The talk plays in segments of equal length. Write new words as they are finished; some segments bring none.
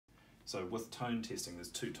So with tone testing,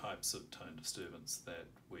 there's two types of tone disturbance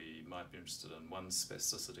that we might be interested in. One's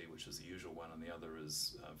spasticity, which is the usual one, and the other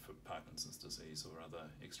is for Parkinson's disease or other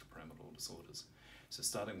extrapyramidal disorders. So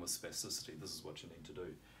starting with spasticity, this is what you need to do.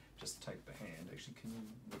 Just take the hand, actually can you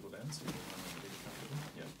wiggle down so you're really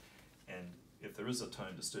comfortable? Yeah. And if there is a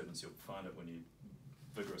tone disturbance, you'll find it when you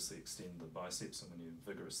vigorously extend the biceps and when you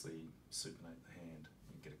vigorously supinate the hand.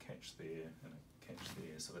 You get a catch there and a catch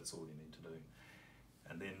there, so that's all you need to do.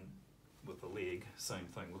 And then with the leg, same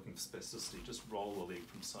thing, looking for spasticity, just roll the leg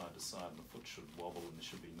from side to side and the foot should wobble and there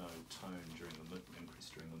should be no tone during the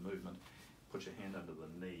increase during the movement. Put your hand under the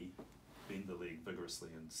knee, bend the leg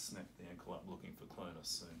vigorously and snap the ankle up looking for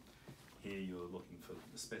clonus. So here you're looking for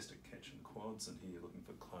the spastic catch in quads and here you're looking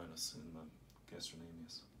for clonus in the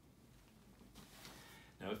gastrocnemius.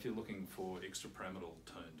 Now if you're looking for extrapyramidal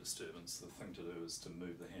tone disturbance, the thing to do is to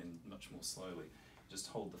move the hand much more slowly. Just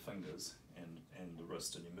hold the fingers and the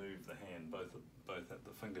wrist and you move the hand both at the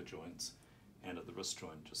finger joints and at the wrist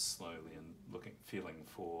joint just slowly and feeling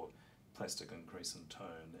for plastic increase in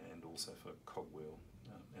tone and also for cogwheel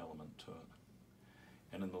element to it.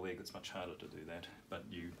 And in the leg it's much harder to do that, but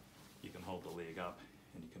you can hold the leg up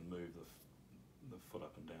and you can move the foot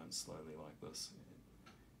up and down slowly like this,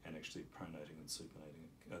 and actually pronating and supinating,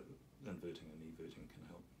 inverting and everting can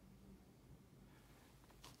help.